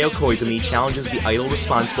 Haneo Koizumi challenges the idol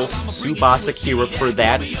responsible, Tsubasa Kira, for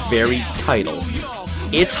that very title.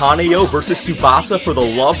 It's Haneo versus Tsubasa for the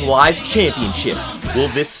Love Live Championship. Will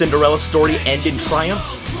this Cinderella story end in triumph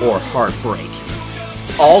or heartbreak?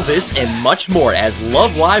 All this and much more as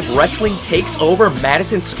Love Live Wrestling takes over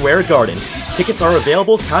Madison Square Garden. Tickets are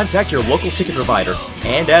available, contact your local ticket provider.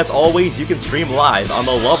 And as always, you can stream live on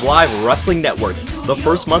the Love Live Wrestling Network. The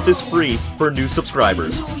first month is free for new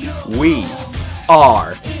subscribers. We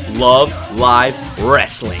are Love Live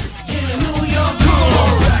Wrestling.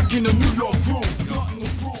 Back in the New York groove, not in the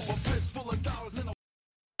groove, a fist full of dollars in a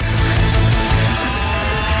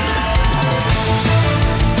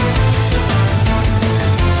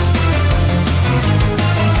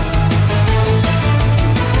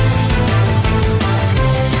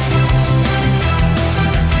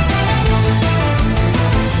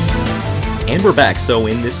And we're back, so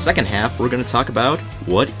in this second half, we're going to talk about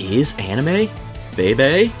what is anime,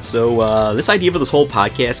 baby? So this idea for this whole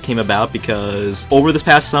podcast came about because over this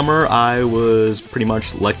past summer, I was pretty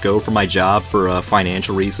much let go from my job for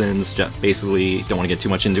financial reasons. Basically, don't want to get too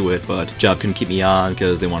much into it, but job couldn't keep me on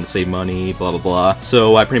because they wanted to save money, blah, blah, blah.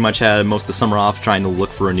 So I pretty much had most of the summer off trying to look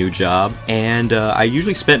for a new job, and I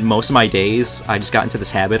usually spent most of my days, I just got into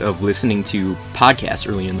this habit of listening to podcasts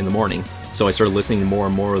early in the morning. So I started listening to more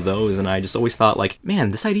and more of those, and I just always thought, like,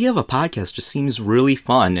 man, this idea of a podcast just seems really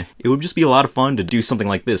fun. It would just be a lot of fun to do something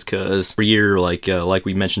like this, because every year, like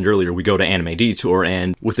we mentioned earlier, we go to Anime Detour,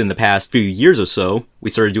 and within the past few years or so, we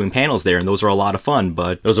started doing panels there, and those are a lot of fun,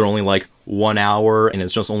 but those are only like 1 hour, and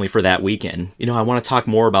it's just only for that weekend. You know, I want to talk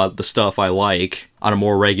more about the stuff I like on a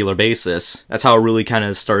more regular basis. That's how I really kind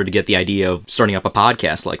of started to get the idea of starting up a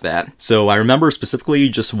podcast like that. So I remember specifically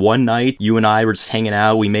just one night, you and I were just hanging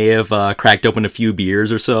out. We may have cracked open a few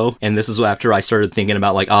beers or so, and this is after I started thinking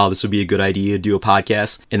about like, oh, this would be a good idea to do a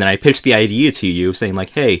podcast. And then I pitched the idea to you, saying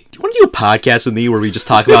like, hey, do you want to do a podcast with me where we just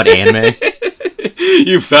talk about anime?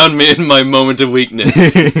 You found me in my moment of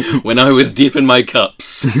weakness when I was deep in my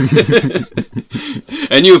cups.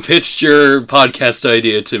 And you pitched your podcast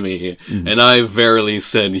idea to me, and I verily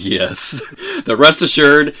said yes. The rest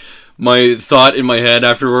assured, my thought in my head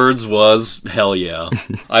afterwards was, hell yeah.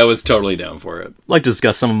 I was totally down for it. I'd like to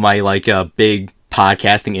discuss some of my like big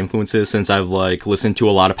podcasting influences, since I've like listened to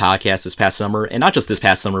a lot of podcasts this past summer, and not just this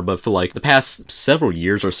past summer, but for like the past several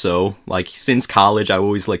years or so. Like since college, I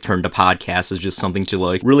always like turned to podcasts as just something to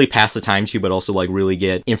like really pass the time to, but also like really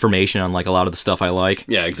get information on like a lot of the stuff I like.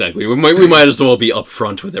 Yeah, exactly. We might as well be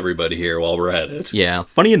upfront with everybody here while we're at it. Yeah.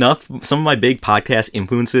 Funny enough, some of my big podcast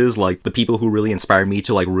influences, like the people who really inspired me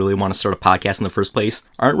to like really want to start a podcast in the first place,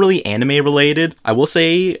 aren't really anime related. I will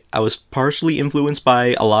say I was partially influenced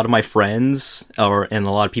by a lot of my friends and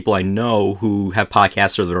a lot of people I know who have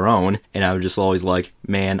podcasts of their own, and I was just always like,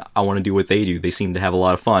 man, I want to do what they do. They seem to have a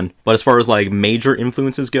lot of fun. But as far as like major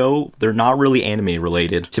influences go, they're not really anime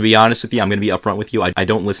related. To be honest with you, I'm going to be upfront with you. I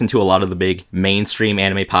don't listen to a lot of the big mainstream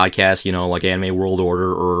anime podcasts, you know, like Anime World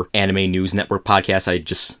Order or Anime News Network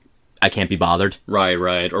podcasts. I can't be bothered.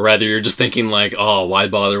 Right. Or rather, you're just thinking like, oh, why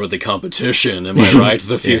bother with the competition? Am I right?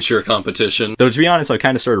 The future competition. Though, to be honest, I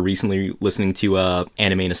kind of started recently listening to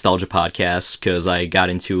Anime Nostalgia podcast, because I got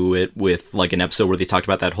into it with like an episode where they talked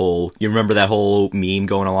about you remember that whole meme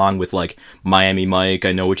going along with like, Miami Mike,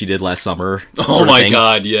 I know what you did last summer. Oh my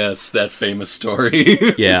god, yes, that famous story.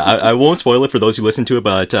 Yeah, I won't spoil it for those who listen to it,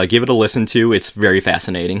 but give it a listen to. It's very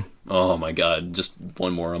fascinating. Oh my god, just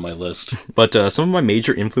one more on my list. But some of my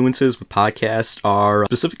major influences with podcasts are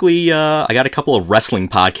specifically, I got a couple of wrestling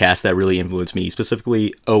podcasts that really influenced me,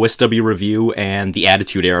 specifically OSW Review and the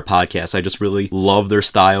Attitude Era podcast. I just really love their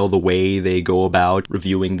style, the way they go about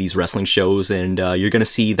reviewing these wrestling shows, and you're going to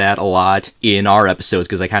see that a lot in our episodes,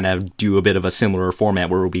 because I kind of do a bit of a similar format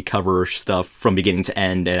where we cover stuff from beginning to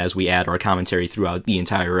end as we add our commentary throughout the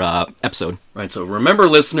entire episode. Right, so remember,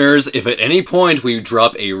 listeners, if at any point we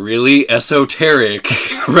drop a really esoteric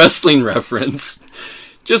wrestling reference,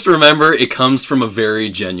 just remember it comes from a very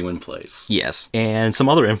genuine place. Yes. And some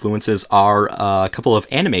other influences are a couple of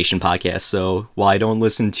animation podcasts. So while I don't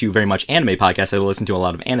listen to very much anime podcasts, I listen to a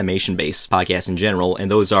lot of animation-based podcasts in general.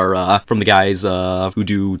 And those are from the guys who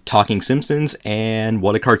do Talking Simpsons and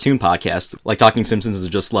What a Cartoon podcast. Like Talking Simpsons is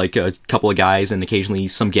just like a couple of guys and occasionally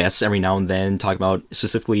some guests every now and then talk about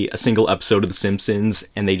specifically a single episode of The Simpsons.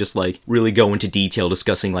 And they just like really go into detail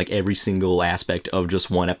discussing like every single aspect of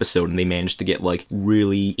just one episode. And they manage to get like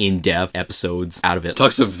really in-depth episodes out of it.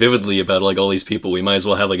 Talk so vividly about like all these people, we might as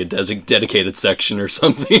well have like a dedicated section or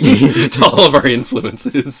something to all of our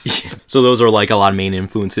influences. Yeah. So those are like a lot of main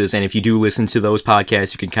influences, and if you do listen to those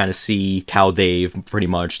podcasts, you can kind of see how they've pretty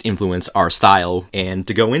much influenced our style. And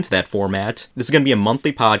to go into that format, this is going to be a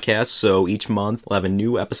monthly podcast, so each month we'll have a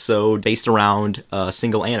new episode based around a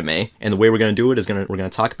single anime. And the way we're going to do it is we're going to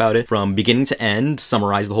talk about it from beginning to end,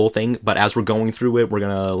 summarize the whole thing, but as we're going through it, we're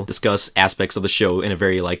going to discuss aspects of the show in a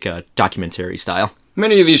very like documentary style.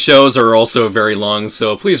 Many of these shows are also very long,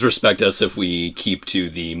 so please respect us if we keep to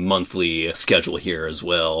the monthly schedule here as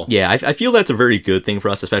well. Yeah, I feel that's a very good thing for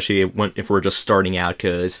us, especially if we're just starting out,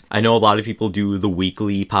 because I know a lot of people do the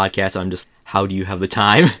weekly podcast. I'm just, how do you have the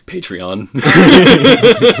time? Patreon.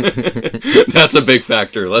 That's a big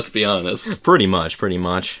factor, let's be honest. Pretty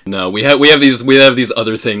much. No, we have these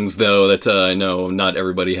other things though that I know not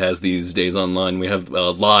everybody has these days online. We have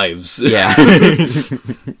lives. Yeah.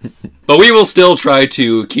 But we will still try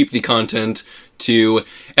to keep the content to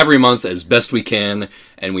every month as best we can,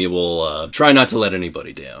 and we will try not to let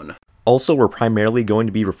anybody down. Also, we're primarily going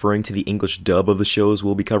to be referring to the English dub of the shows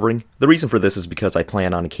we'll be covering. The reason for this is because I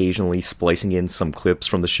plan on occasionally splicing in some clips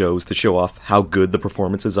from the shows to show off how good the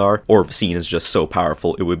performances are, or if a scene is just so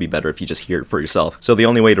powerful, it would be better if you just hear it for yourself. So the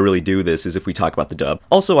only way to really do this is if we talk about the dub.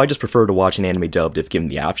 Also, I just prefer to watch an anime dubbed if given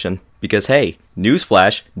the option. Because hey,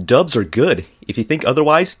 newsflash, dubs are good. If you think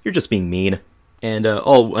otherwise, you're just being mean. And,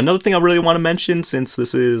 another thing I really want to mention, since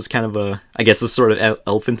this is kind of I guess this sort of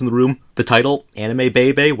elephant in the room, The title, Anime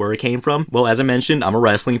Bebe, where it came from? Well, as I mentioned, I'm a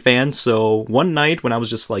wrestling fan, so one night when I was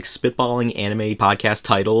just like spitballing anime podcast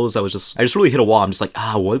titles, I just really hit a wall. I'm just like,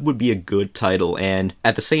 what would be a good title? And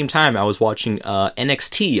at the same time, I was watching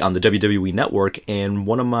NXT on the WWE Network, and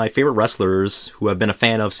one of my favorite wrestlers, who I've been a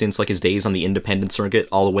fan of since like his days on the independent circuit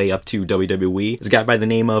all the way up to WWE, is a guy by the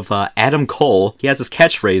name of Adam Cole. He has this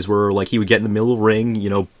catchphrase where like he would get in the middle of the ring, you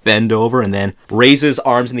know, bend over, and then raise his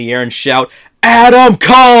arms in the air and shout, Adam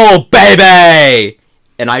Cole, baby!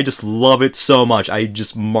 And I just love it so much. I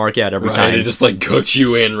just mark out every time. It just like cooked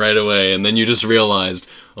you in right away, and then you just realized,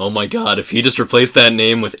 oh my god, if he just replaced that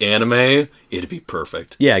name with anime, it'd be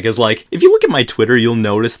perfect. Yeah, because like, if you look at my Twitter, you'll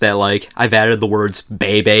notice that like, I've added the words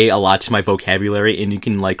baby a lot to my vocabulary, and you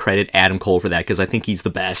can like credit Adam Cole for that, because I think he's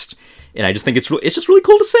the best. And I just think it's just really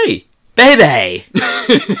cool to say. Baby!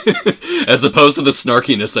 As opposed to the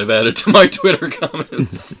snarkiness I've added to my Twitter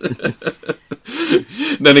comments.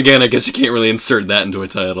 Then again, I guess you can't really insert that into a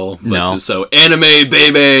title. But No. So, anime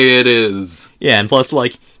baby it is. Yeah, and plus,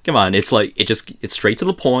 like, come on, it's like, it's straight to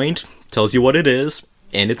the point, tells you what it is,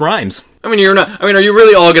 and it rhymes. I mean, are you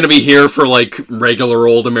really all going to be here for, like, regular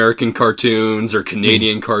old American cartoons, or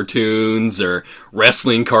Canadian cartoons, or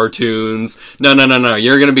wrestling cartoons? No.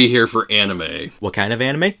 You're going to be here for anime. What kind of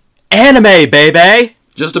anime? Anime, baby!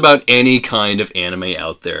 Just about any kind of anime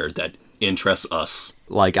out there that interests us.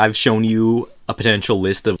 Like, I've shown you a potential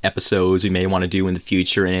list of episodes we may want to do in the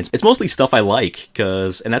future, and it's mostly stuff I like,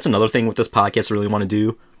 and that's another thing with this podcast I really want to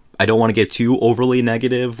do. I don't want to get too overly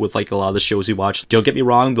negative with, like, a lot of the shows we watch. Don't get me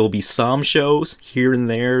wrong, there'll be some shows here and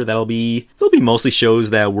there they'll be mostly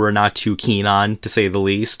shows that we're not too keen on, to say the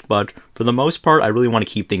least, but for the most part, I really want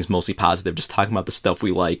to keep things mostly positive, just talking about the stuff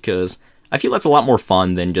we like, because I feel that's a lot more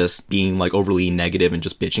fun than just being, like, overly negative and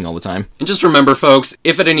just bitching all the time. And just remember, folks,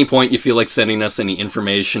 if at any point you feel like sending us any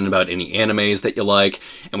information about any animes that you like,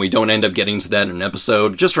 and we don't end up getting to that in an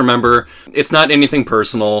episode, just remember, it's not anything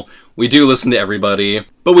personal. We do listen to everybody,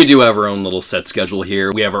 but we do have our own little set schedule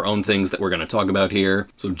here. We have our own things that we're going to talk about here.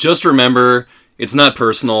 So just remember, it's not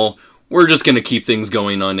personal. We're just going to keep things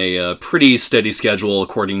going on a pretty steady schedule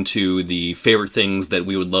according to the favorite things that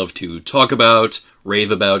we would love to talk about,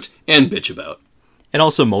 rave about, and bitch about. And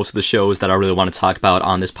also, most of the shows that I really want to talk about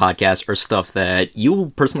on this podcast are stuff that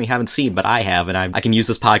you personally haven't seen, but I have, and I can use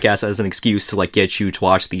this podcast as an excuse to, like, get you to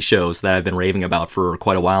watch these shows that I've been raving about for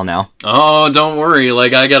quite a while now. Oh, don't worry.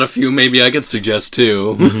 Like, I got a few maybe I could suggest,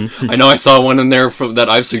 too. Mm-hmm. I know I saw one in there that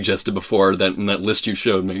I've suggested before, in that list you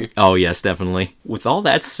showed me. Oh, yes, definitely. With all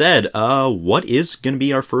that said, what is going to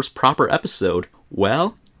be our first proper episode?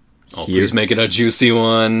 Well, Please make it a juicy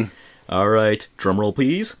one. Alright, drumroll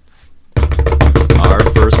please. Our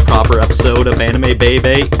first proper episode of Anime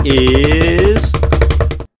Bebe is...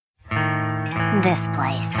 This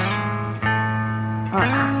place.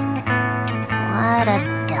 Ugh. What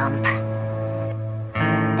a dump.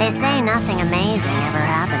 They say nothing amazing ever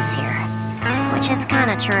happens here, which is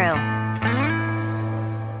kinda true.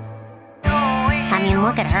 I mean,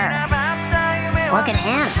 look at her. Look at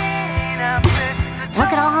him.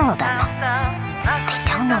 Look at all of them. They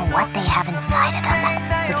don't know what they have inside of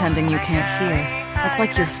them. Pretending you can't hear. That's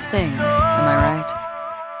like your thing, am I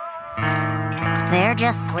right? They're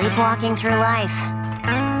just sleepwalking through life,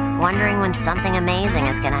 wondering when something amazing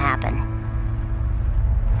is gonna happen.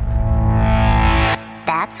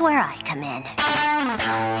 That's where I come in.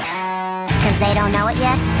 'Cause they don't know it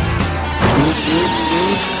yet.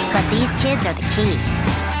 But these kids are the key.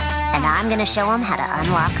 And I'm gonna show them how to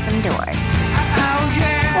unlock some doors.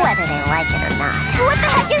 Whether they like it or not. What the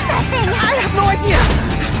heck is that thing? I have no idea!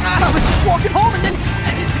 I was just walking home and then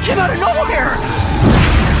it came out of nowhere!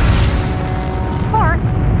 Or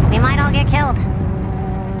we might all get killed.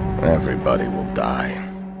 Everybody will die.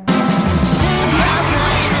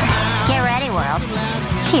 Get ready, world.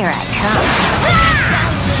 Here I come.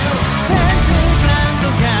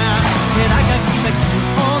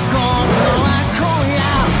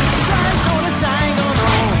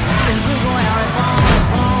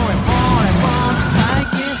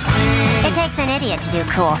 It takes an idiot to do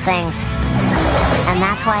cool things. And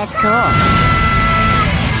that's why it's cool.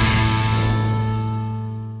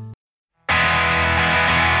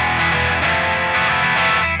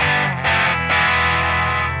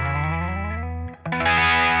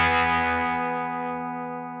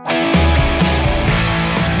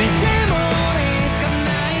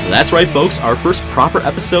 That's right, folks. Our first proper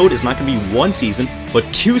episode is not going to be one season, but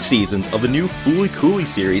 2 seasons of the new Fooly Cooly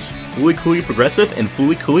series, Fooly Cooly Progressive and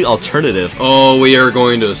Fooly Cooly Alternative. Oh, we are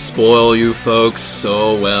going to spoil you folks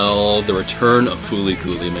so well. The return of Fooly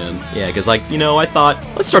Cooly, man. Yeah, because, I thought,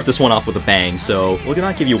 let's start this one off with a bang. So, we're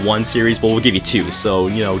not give you 1 series, but we'll give you 2. So,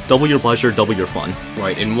 double your pleasure, double your fun.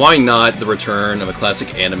 Right, and why not the return of a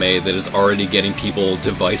classic anime that is already getting people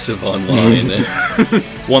divisive online?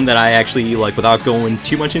 One that I actually, without going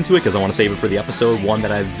too much into it, because I want to save it for the episode, one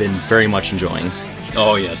that I've been very much enjoying.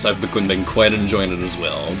 Oh yes, I've been quite enjoying it as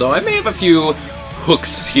well, though I may have a few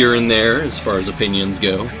hooks here and there as far as opinions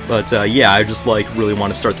go. But I just really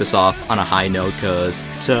want to start this off on a high note, because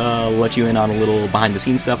to let you in on a little behind the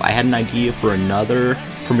scenes stuff, I had an idea for another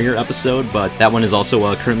premiere episode, but that one is also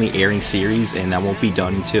a currently airing series, and that won't be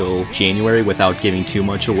done until January without giving too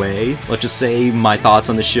much away. Let's just say my thoughts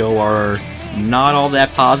on the show are not all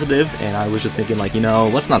that positive, and I was just thinking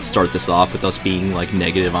let's not start this off with us being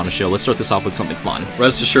negative on a show. Let's start this off with something fun.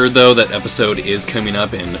 Rest assured though, that episode is coming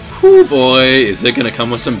up, and whoo boy, is it gonna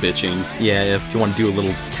come with some bitching. Yeah, if you want to do a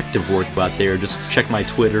little detective work out there, just check my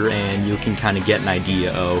Twitter and you can kind of get an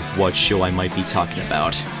idea of what show I might be talking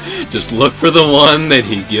about. Just look for the one that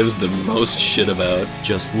he gives the most shit about.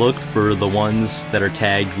 Just look for the ones that are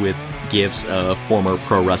tagged with gifs of former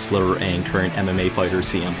pro wrestler and current MMA fighter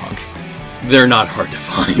CM Punk. They're not hard to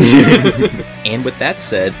find. And with that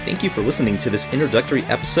said, thank you for listening to this introductory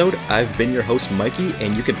episode. I've been your host, Mikey,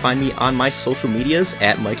 and you can find me on my social medias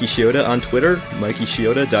at Mikey Shioda on Twitter,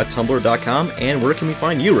 MikeyShioda.tumblr.com, and where can we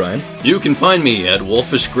find you, Ryan? You can find me at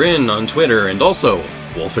Wolfish Grin on Twitter, and also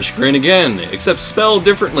Wolfish Grin again, except spelled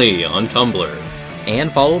differently on Tumblr.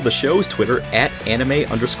 And follow the show's Twitter at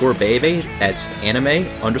anime_baby, that's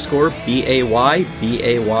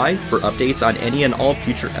anime_BAYBAY, for updates on any and all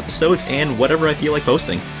future episodes and whatever I feel like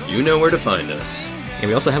posting. You know where to find us. And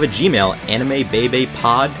we also have a Gmail,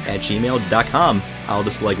 animebaybaypod@gmail.com. I'll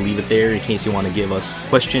just leave it there in case you want to give us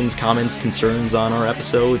questions, comments, concerns on our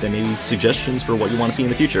episodes, and maybe suggestions for what you want to see in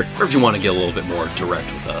the future. Or if you want to get a little bit more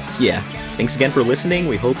direct with us. Yeah. Thanks again for listening.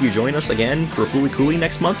 We hope you join us again for Fooly Cooly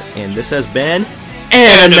next month. And this has been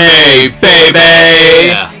Anime Baby!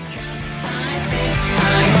 Yeah.